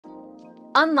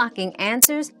unlocking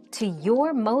answers to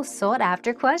your most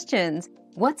sought-after questions.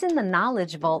 What's in the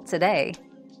Knowledge Vault today?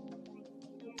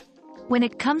 When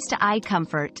it comes to eye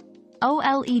comfort,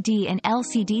 OLED and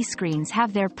LCD screens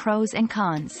have their pros and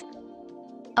cons.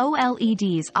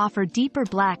 OLEDs offer deeper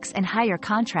blacks and higher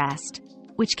contrast,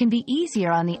 which can be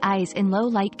easier on the eyes in low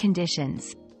light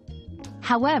conditions.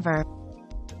 However,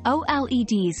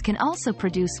 OLEDs can also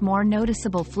produce more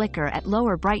noticeable flicker at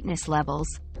lower brightness levels,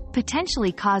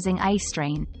 potentially causing eye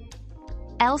strain.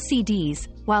 LCDs,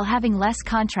 while having less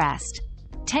contrast,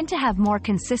 tend to have more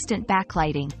consistent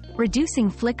backlighting, reducing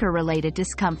flicker-related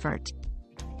discomfort.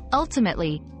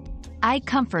 Ultimately, eye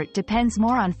comfort depends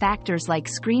more on factors like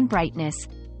screen brightness,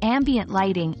 ambient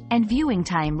lighting, and viewing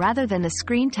time rather than the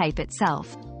screen type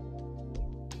itself.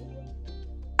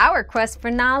 Our quest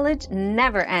for knowledge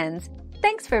never ends.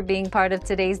 Thanks for being part of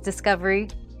today's discovery.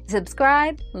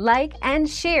 Subscribe, like, and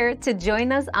share to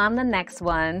join us on the next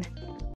one.